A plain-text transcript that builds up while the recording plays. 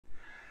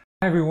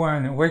Hi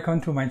everyone, welcome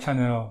to my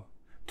channel.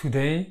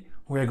 Today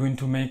we are going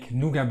to make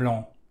nougat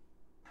blanc.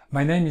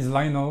 My name is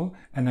Lionel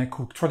and I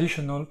cook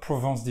traditional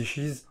Provence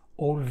dishes,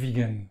 all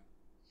vegan.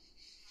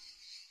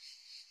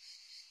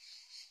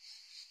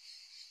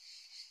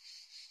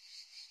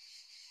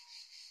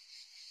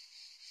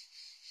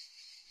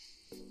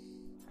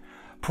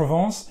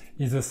 Provence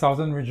is the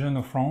southern region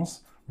of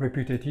France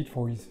reputed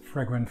for its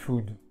fragrant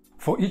food.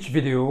 For each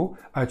video,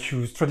 I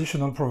choose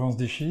traditional Provence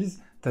dishes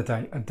that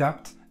I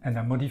adapt and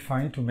I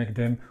modify to make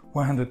them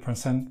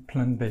 100%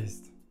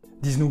 plant-based.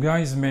 This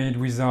nougat is made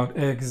without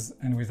eggs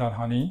and without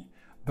honey,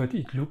 but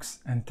it looks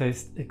and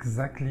tastes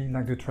exactly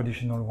like the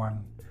traditional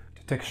one.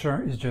 The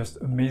texture is just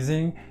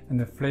amazing and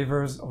the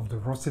flavors of the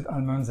roasted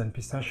almonds and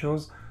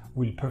pistachios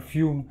will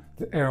perfume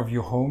the air of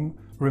your home,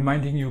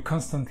 reminding you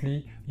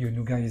constantly your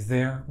nougat is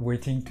there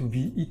waiting to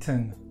be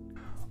eaten.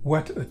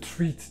 What a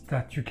treat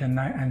that you can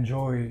now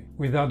enjoy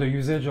without the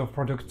usage of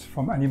products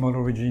from animal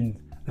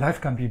origin. Life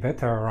can be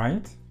better,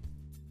 right?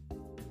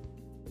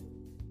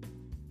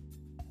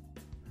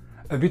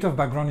 A bit of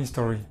background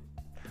history.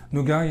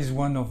 Nougat is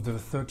one of the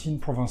 13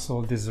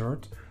 Provençal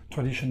desserts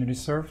traditionally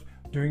served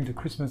during the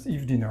Christmas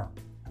Eve dinner.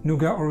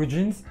 Nougat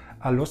origins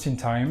are lost in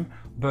time,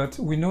 but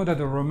we know that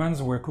the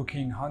Romans were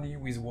cooking honey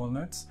with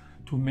walnuts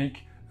to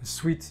make a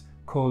sweet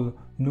called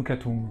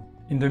nougatum.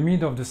 In the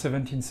mid of the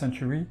 17th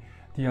century,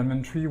 the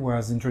almond tree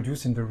was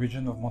introduced in the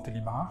region of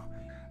Montélimar,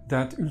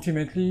 that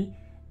ultimately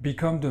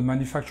became the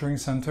manufacturing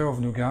center of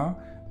nougat,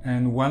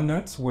 and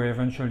walnuts were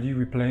eventually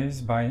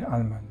replaced by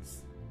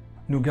almonds.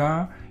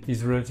 Nougat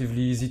is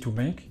relatively easy to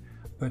make,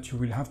 but you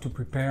will have to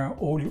prepare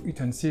all your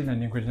utensils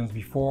and ingredients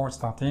before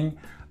starting,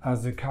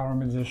 as the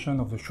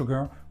caramelization of the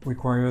sugar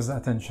requires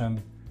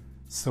attention.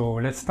 So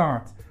let's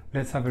start.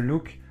 Let's have a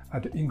look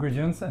at the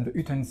ingredients and the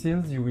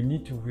utensils you will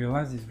need to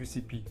realize this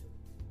recipe.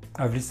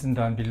 I've listed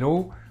down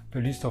below the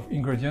list of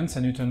ingredients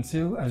and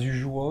utensils as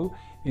usual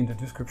in the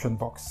description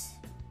box.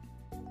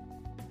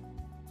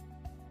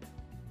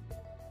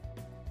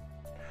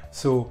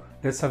 So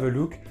let's have a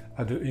look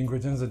at the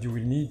ingredients that you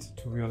will need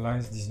to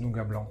realize this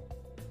nougat blanc.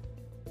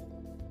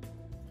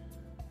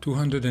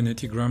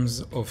 280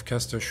 grams of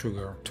castor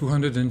sugar,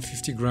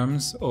 250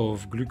 grams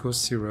of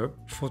glucose syrup,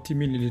 40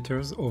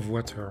 milliliters of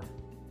water,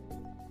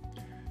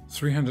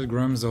 300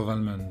 grams of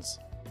almonds,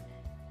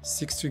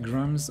 60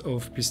 grams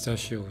of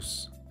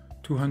pistachios,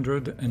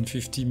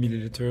 250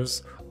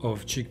 milliliters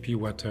of chickpea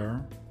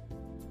water,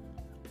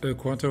 a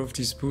quarter of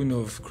teaspoon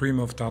of cream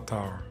of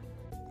tartar,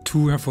 2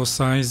 A4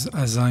 size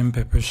Azyme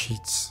pepper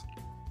sheets.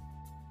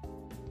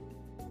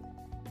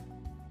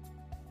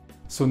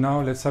 So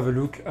now let's have a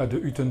look at the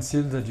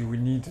utensils that you will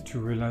need to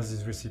realize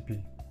this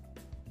recipe.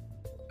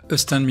 A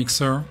stand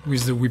mixer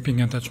with the whipping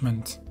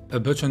attachment, a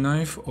butter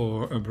knife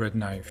or a bread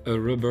knife, a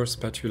rubber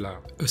spatula,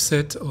 a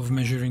set of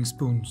measuring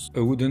spoons,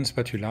 a wooden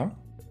spatula,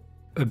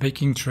 a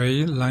baking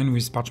tray lined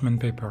with parchment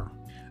paper,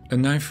 a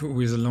knife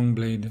with a long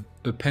blade,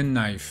 a pen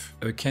knife,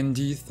 a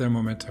candy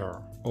thermometer,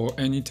 or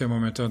any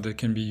thermometer that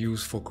can be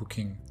used for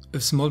cooking, a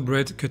small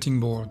bread cutting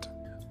board,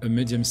 a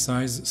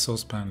medium-sized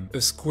saucepan,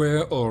 a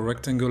square or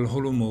rectangle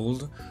hollow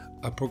mold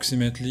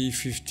approximately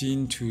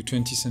 15 to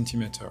 20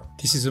 cm.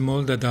 This is a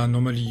mold that are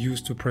normally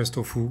used to press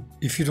tofu.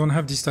 If you don't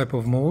have this type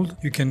of mold,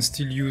 you can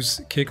still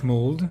use cake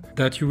mold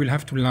that you will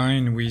have to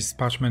line with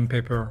parchment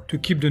paper to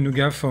keep the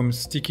nougat from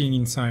sticking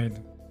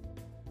inside.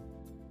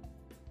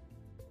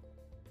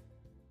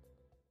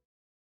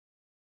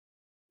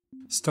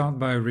 Start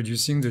by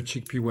reducing the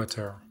chickpea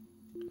water.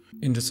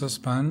 In the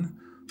saucepan,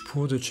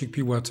 pour the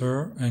chickpea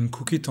water and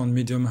cook it on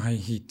medium-high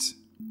heat.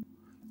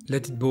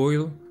 Let it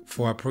boil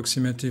for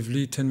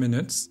approximately 10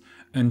 minutes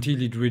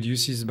until it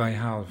reduces by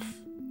half.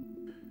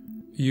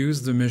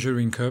 Use the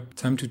measuring cup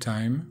time to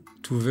time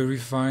to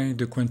verify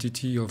the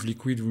quantity of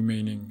liquid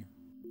remaining.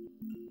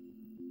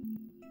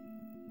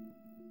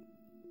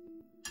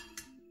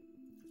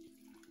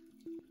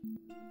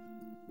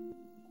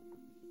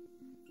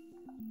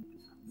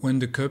 When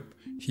the cup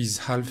is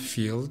half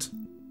filled,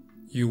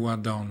 you are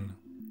done.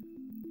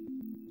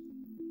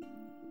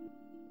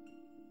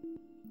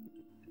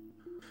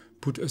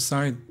 Put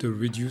aside the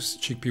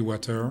reduced chickpea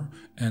water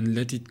and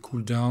let it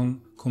cool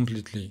down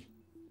completely.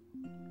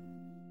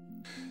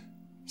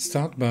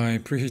 Start by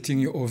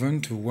preheating your oven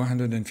to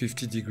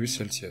 150 degrees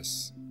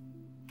Celsius.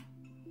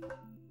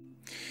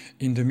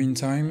 In the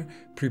meantime,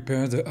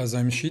 prepare the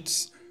azyme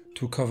sheets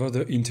to cover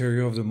the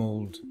interior of the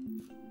mold.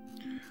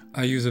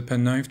 I use a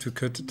penknife to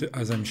cut the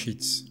azyme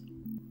sheets.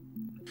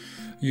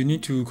 You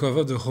need to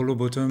cover the hollow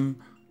bottom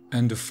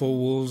and the four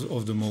walls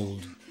of the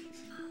mold.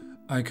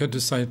 I cut the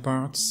side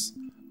parts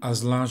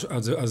as large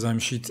as the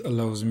azyme sheet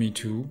allows me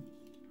to,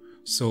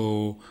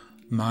 so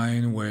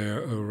mine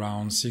were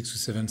around 6 to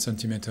 7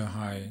 cm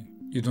high.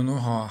 You don't know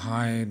how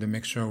high the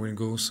mixture will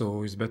go,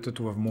 so it's better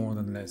to have more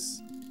than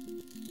less.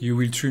 You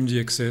will trim the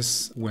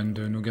excess when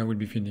the nougat will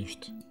be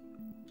finished.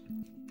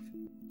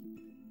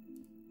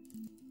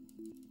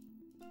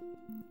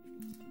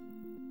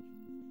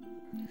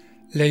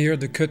 Layer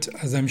the cut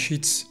azyme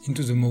sheets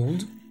into the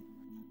mold.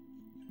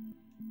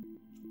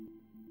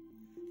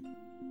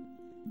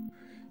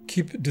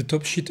 Keep the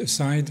top sheet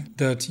aside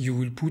that you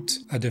will put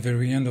at the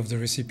very end of the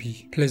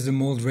recipe. Place the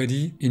mold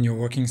ready in your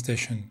working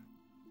station.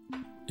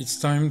 It's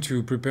time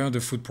to prepare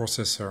the food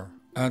processor.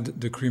 Add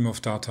the cream of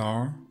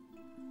tartar,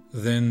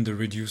 then the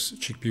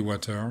reduced chickpea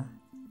water,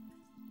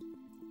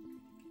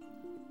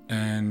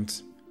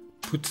 and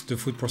put the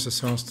food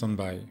processor on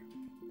standby.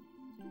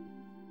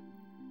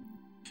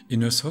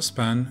 In a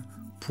saucepan,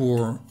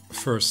 pour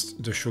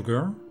first the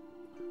sugar,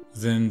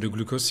 then the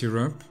glucose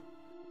syrup,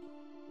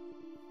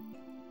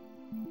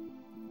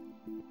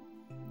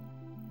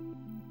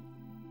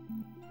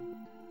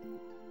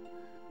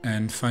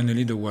 and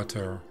finally the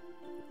water.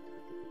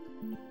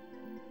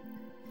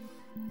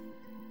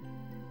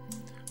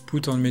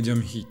 Put on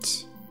medium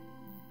heat.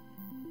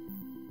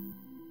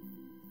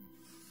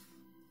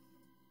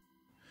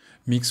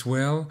 Mix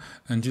well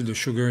until the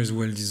sugar is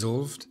well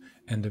dissolved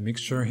and the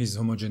mixture is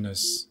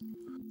homogeneous.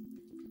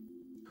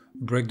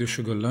 Break the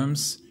sugar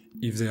lumps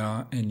if there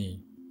are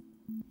any.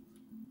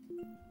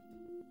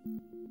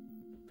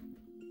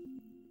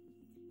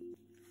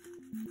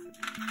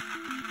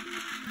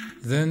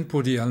 Then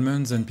pour the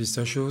almonds and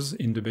pistachios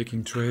in the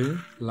baking tray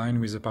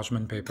lined with a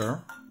parchment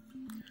paper.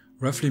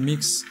 Roughly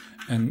mix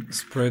and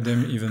spread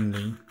them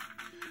evenly.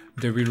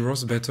 They will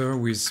roast better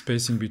with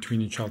space in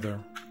between each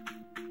other.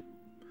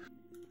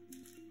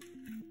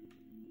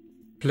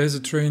 Place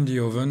the tray in the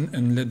oven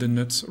and let the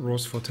nuts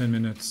roast for 10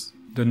 minutes.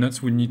 The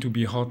nuts will need to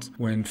be hot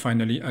when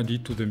finally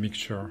added to the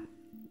mixture.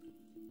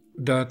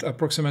 That's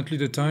approximately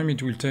the time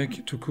it will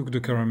take to cook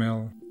the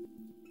caramel.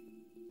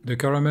 The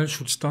caramel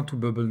should start to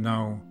bubble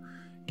now.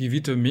 Give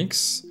it a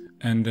mix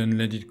and then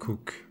let it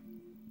cook.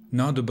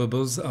 Now the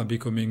bubbles are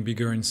becoming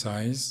bigger in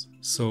size,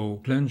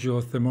 so plunge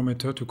your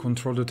thermometer to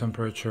control the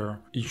temperature.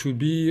 It should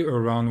be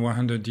around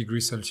 100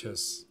 degrees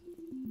Celsius.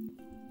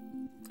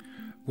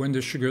 When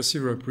the sugar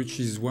syrup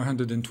reaches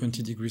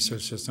 120 degrees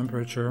Celsius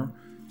temperature,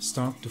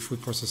 start the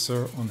food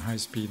processor on high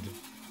speed.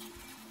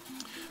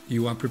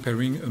 You are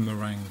preparing a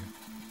meringue.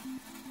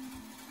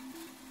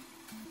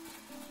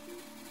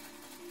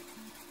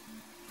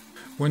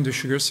 When the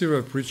sugar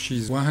syrup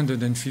reaches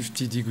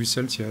 150 degrees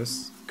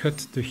Celsius,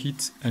 cut the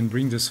heat and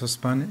bring the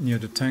saucepan near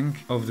the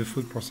tank of the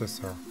food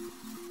processor.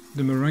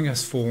 The meringue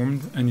has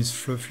formed and is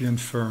fluffy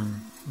and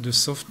firm. The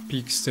soft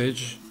peak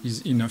stage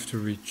is enough to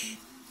reach.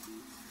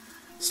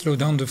 Slow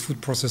down the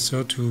food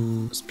processor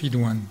to speed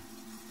 1.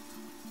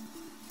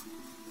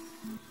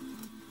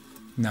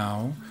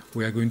 Now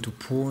we are going to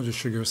pour the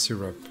sugar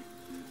syrup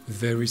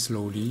very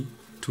slowly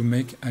to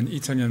make an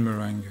Italian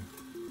meringue.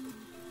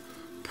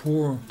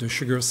 Pour the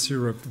sugar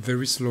syrup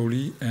very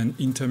slowly and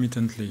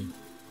intermittently.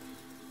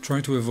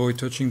 Try to avoid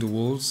touching the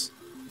walls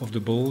of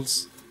the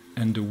bowls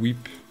and the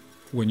whip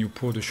when you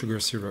pour the sugar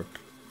syrup,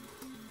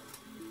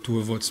 to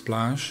avoid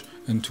splash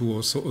and to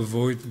also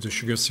avoid the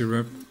sugar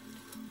syrup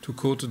to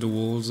coat the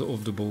walls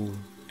of the bowl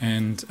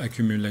and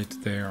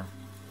accumulate there.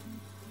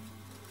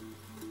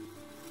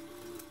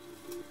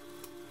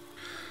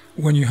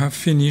 When you have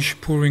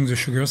finished pouring the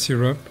sugar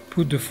syrup,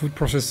 put the food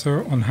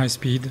processor on high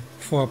speed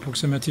for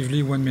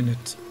approximately 1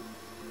 minute.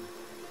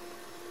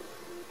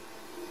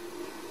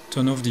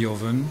 Turn off the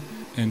oven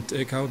and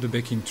take out the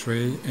baking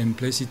tray and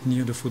place it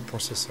near the food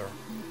processor.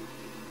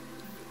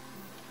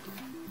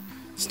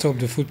 Stop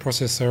the food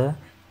processor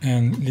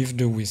and lift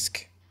the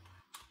whisk.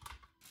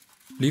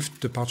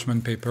 Lift the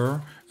parchment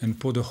paper and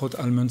pour the hot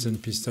almonds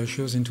and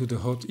pistachios into the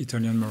hot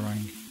Italian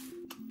meringue.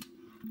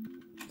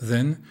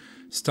 Then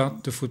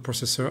start the food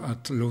processor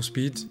at low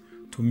speed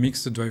to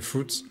mix the dry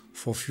fruits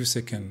for a few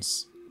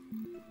seconds.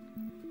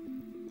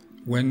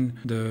 When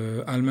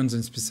the almonds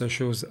and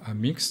pistachios are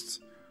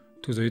mixed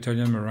to the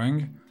Italian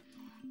meringue,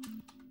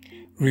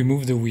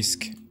 remove the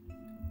whisk.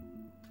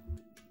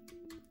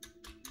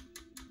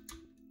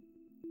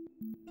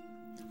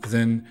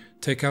 Then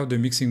take out the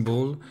mixing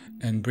bowl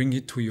and bring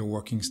it to your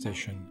working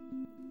station.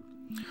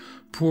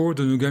 Pour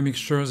the nougat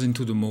mixtures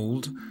into the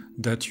mold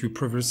that you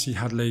previously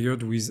had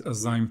layered with a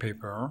zyme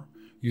paper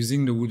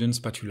using the wooden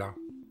spatula.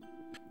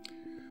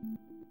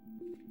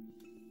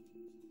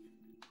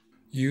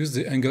 Use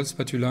the angled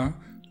spatula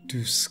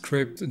to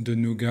scrape the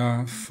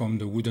nougat from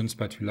the wooden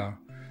spatula.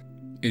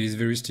 It is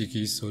very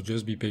sticky, so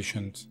just be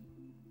patient.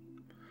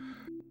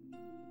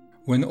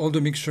 When all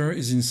the mixture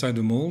is inside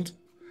the mold,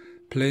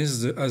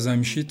 place the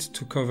zyme sheet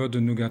to cover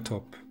the nougat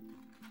top.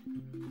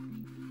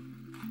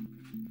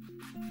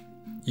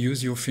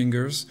 Use your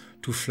fingers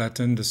to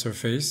flatten the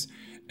surface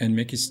and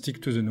make it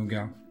stick to the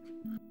nougat.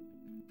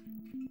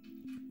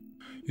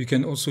 You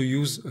can also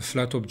use a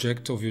flat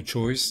object of your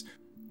choice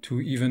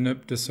to even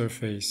up the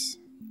surface.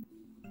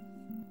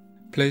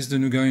 Place the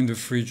nougat in the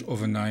fridge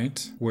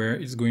overnight, where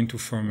it's going to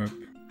firm up.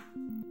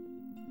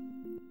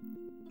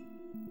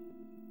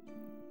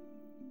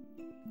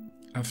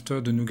 After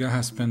the nougat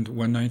has spent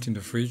one night in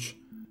the fridge,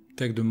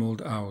 take the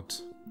mold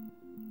out.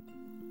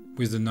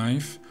 With the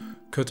knife,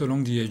 cut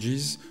along the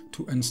edges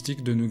to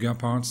unstick the nougat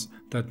parts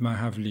that might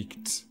have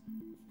leaked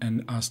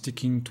and are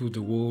sticking to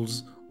the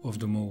walls of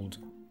the mold.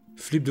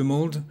 Flip the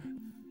mold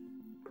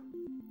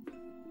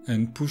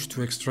and push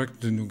to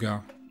extract the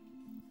nougat.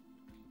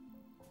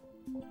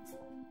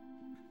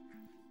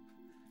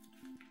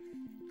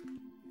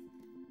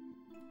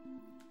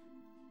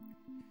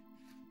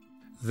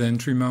 Then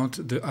trim out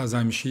the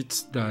enzyme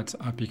sheets that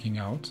are peeking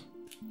out.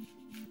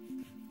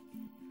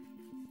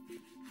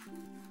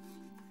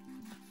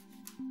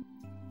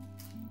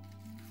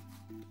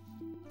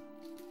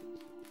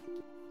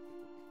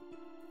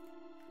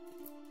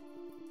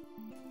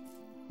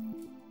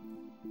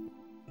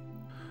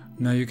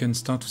 Now you can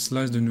start to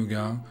slice the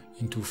nougat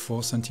into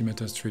 4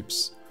 cm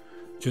strips.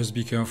 Just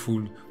be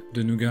careful,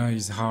 the nougat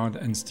is hard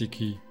and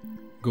sticky.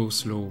 Go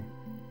slow.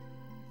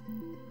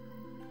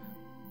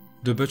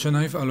 The butcher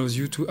knife allows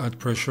you to add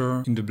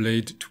pressure in the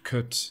blade to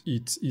cut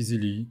it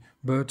easily,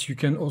 but you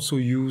can also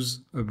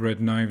use a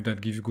bread knife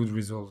that gives good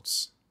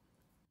results.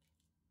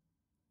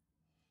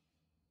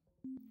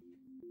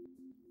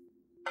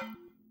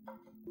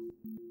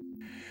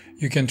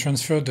 You can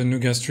transfer the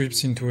nougat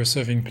strips into a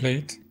serving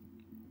plate.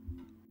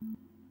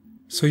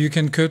 So you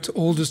can cut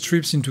all the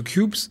strips into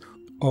cubes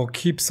or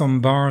keep some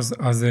bars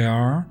as they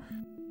are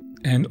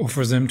and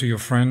offer them to your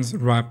friends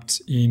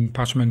wrapped in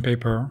parchment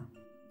paper.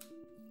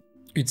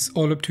 It's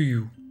all up to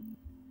you.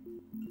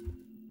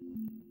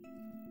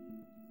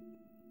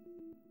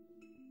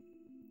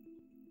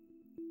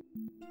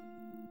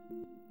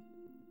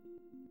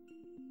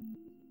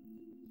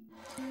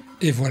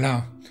 Et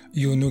voilà,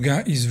 your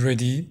nougat is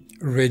ready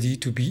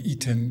to be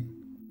eaten.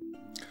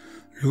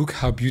 Look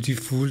how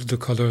beautiful the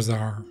colors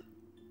are.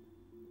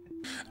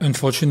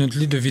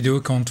 Unfortunately, the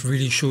video can't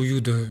really show you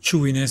the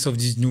chewiness of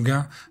this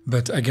nougat,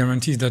 but I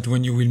guarantee that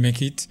when you will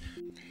make it,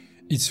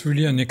 it's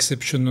really an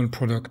exceptional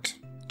product.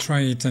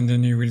 Try it and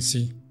then you will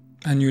see.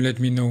 And you let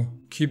me know.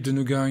 Keep the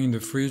nougat in the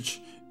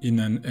fridge in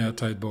an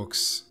airtight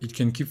box. It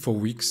can keep for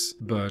weeks,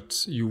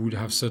 but you would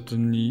have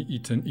certainly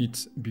eaten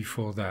it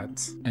before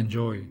that.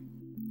 Enjoy!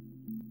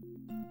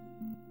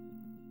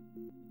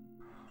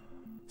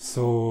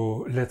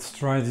 So let's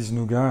try this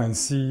nougat and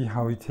see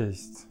how it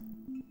tastes.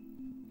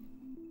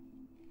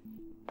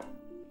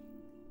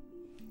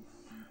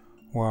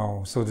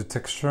 Wow, so the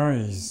texture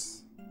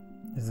is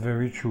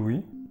very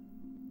chewy.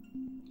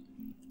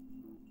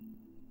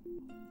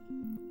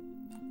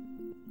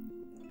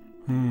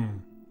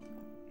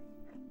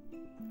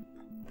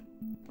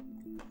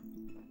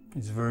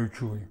 It's very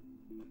chewy.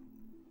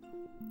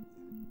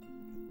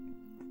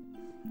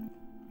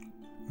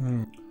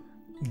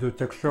 The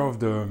texture of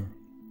the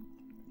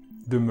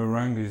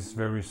meringue is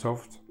very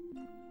soft.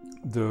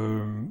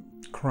 The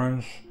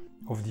crunch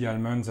of the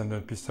almonds and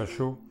the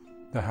pistachio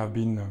that have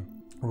been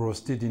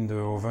roasted in the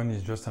oven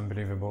is just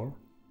unbelievable.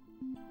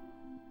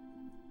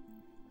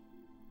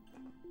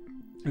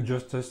 It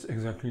just tastes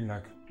exactly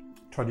like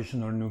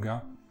traditional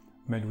nougat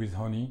made with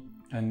honey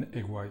and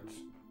egg white.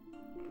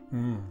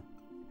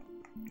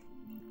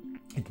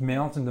 It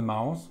melts in the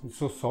mouth, it's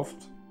so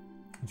soft,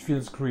 it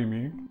feels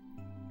creamy.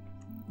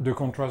 The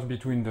contrast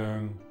between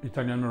the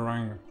Italian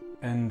meringue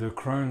and the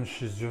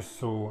crunch is just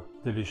so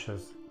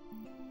delicious.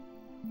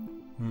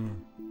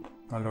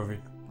 I love it.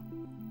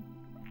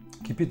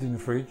 Keep it in the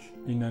fridge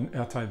in an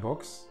airtight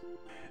box.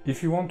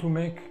 If you want to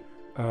make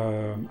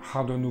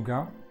harder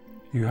nougat,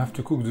 you have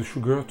to cook the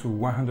sugar to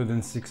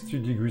 160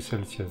 degrees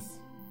Celsius.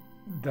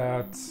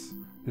 That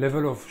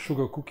level of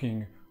sugar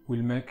cooking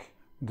will make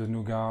the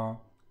nougat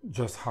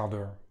just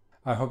harder.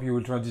 I hope you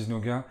will try this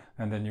nougat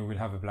and then you will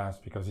have a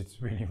blast because it's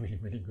really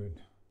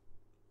good.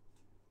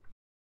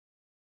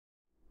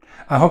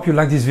 I hope you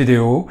like this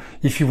video.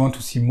 If you want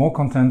to see more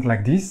content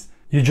like this,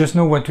 you just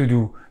know what to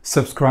do.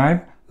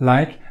 Subscribe,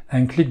 like,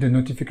 and click the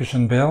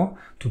notification bell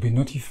to be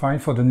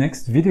notified for the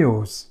next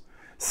videos.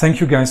 Thank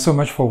you guys so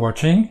much for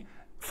watching.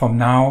 From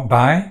now,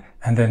 bye,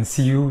 and then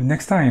see you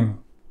next time.